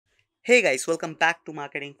Hey guys, welcome back to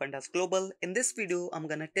Marketing Fundas Global. In this video, I'm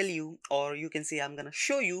gonna tell you, or you can say I'm gonna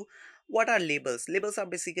show you what are labels. Labels are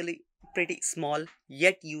basically pretty small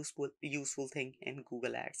yet useful thing in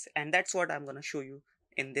Google Ads, and that's what I'm gonna show you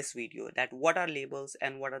in this video. That what are labels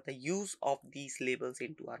and what are the use of these labels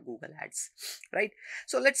into our Google Ads, right?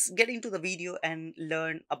 So let's get into the video and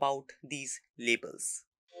learn about these labels.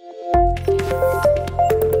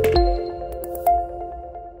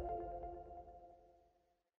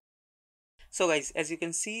 So guys, as you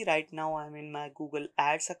can see right now, I'm in my Google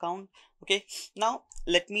Ads account. Okay, now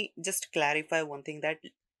let me just clarify one thing, that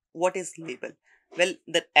what is label. Well,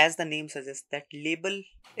 that as the name suggests, that label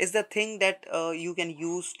is the thing that you can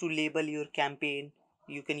use to label your campaign,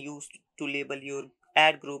 you can use to label your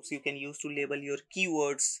ad groups, you can use to label your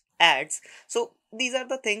keywords ads. So these are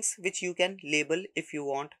the things which you can label. If you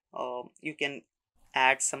want, you can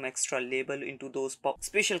add some extra label into those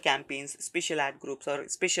special campaigns, special ad groups, or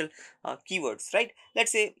special keywords, right?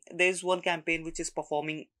 Let's say there's one campaign which is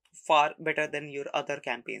performing far better than your other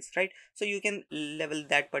campaigns, right? So you can level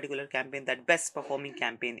that particular campaign, that best performing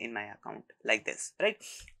campaign in my account, like this, right?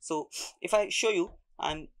 So if I show you,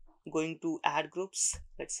 I'm going to ad groups.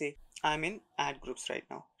 Let's say I'm in ad groups right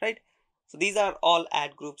now, right? So these are all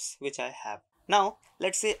ad groups which I have. Now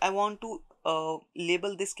let's say I want to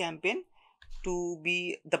label this campaign to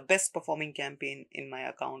be the best performing campaign in my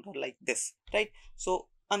account, or like this, right? So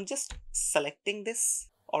I'm just selecting this.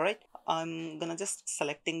 All right, I'm gonna just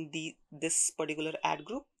selecting this particular ad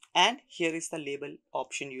group, and here is the label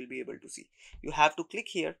option. You'll be able to see, you have to click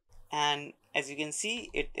here, and as you can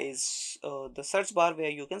see, it is the search bar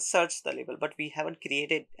where you can search the label, but we haven't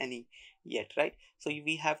created any yet, right? So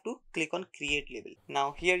we have to click on create label.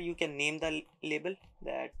 Now here you can name the label,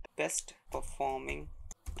 that best performing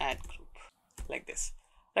ad group, like this,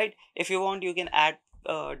 right? If you want, you can add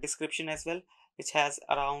a description as well, which has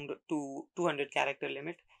around 200 character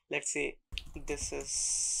limit. Let's say this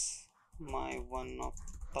is my one of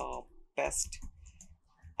the best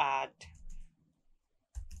ad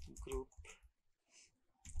group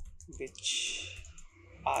which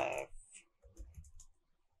I've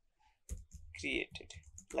created,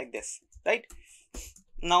 like this, right?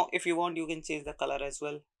 Now if you want, you can change the color as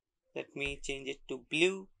well. Let me change it to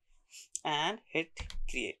blue and hit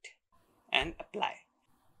create and apply.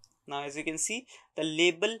 Now as you can see, the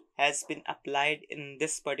label has been applied in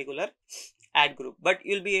this particular ad group, but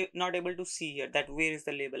you'll be not able to see here that where is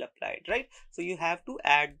the label applied, right? So you have to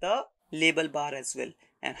add the label bar as well.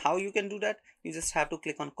 And how you can do that? You just have to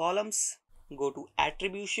click on columns, go to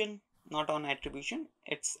attribution, not on attribution,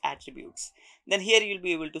 it's attributes. Then here you'll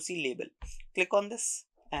be able to see label. Click on this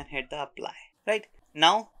and hit the apply, right?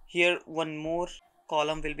 Now here one more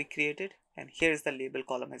column will be created, and here is the label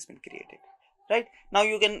column has been created, right? Now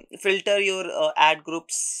you can filter your ad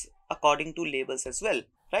groups according to labels as well,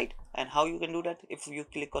 right? And how you can do that? If you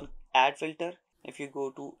click on add filter, if you go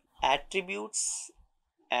to attributes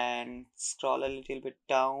and scroll a little bit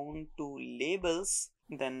down to labels,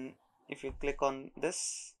 then if you click on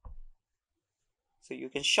this, so you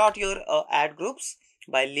can sort your ad groups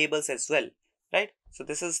by labels as well, right? So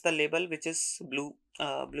this is the label, which is blue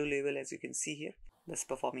label, as you can see here, this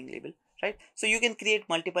performing label, right? So you can create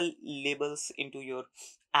multiple labels into your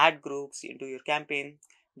ad groups, into your campaign.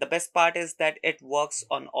 The best part is that it works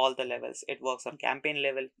on all the levels. It works on campaign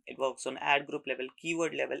level, it works on ad group level,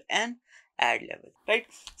 keyword level, and ad level, right?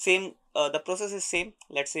 Same, the process is same.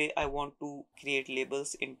 Let's say I want to create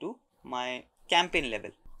labels into my campaign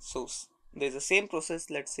level. So there's the same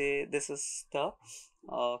process. Let's say this is the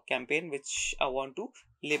campaign which I want to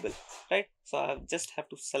label, right? So I just have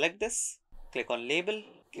to select this, click on label,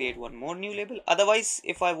 create one more new label. Otherwise,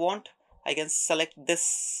 if I want, I can select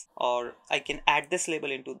this, or I can add this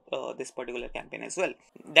label into this particular campaign as well.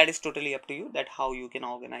 That is totally up to you, that how you can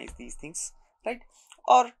organize these things, right?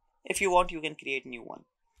 Or if you want, you can create new one,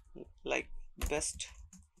 like best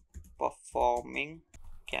performing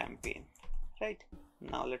campaign, right?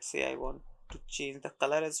 Now let's say I want to change the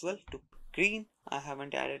color as well to green. I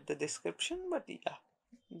haven't added the description, but yeah,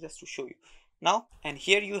 just to show you now. And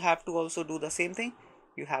here you have to also do the same thing.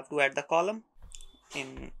 You have to add the column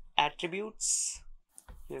in attributes.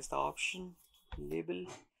 Here's the option, label,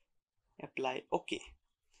 apply, okay.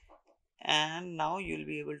 And now you'll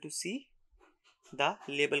be able to see the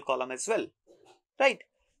label column as well, right,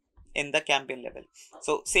 in the campaign level.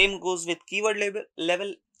 So same goes with keyword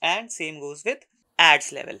level, and same goes with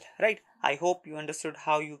ads level, right? I hope you understood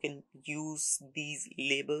how you can use these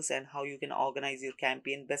labels and how you can organize your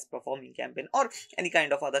campaign, best performing campaign, or any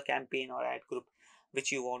kind of other campaign or ad group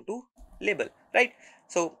which you want to label, right?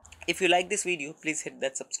 So if you like this video, please hit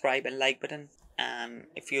that subscribe and like button, And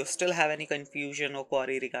if you still have any confusion or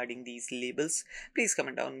query regarding these labels, please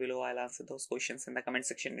comment down below. I'll answer those questions in the comment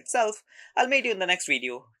section itself. I'll meet you in the next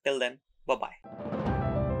video. Till then, bye bye.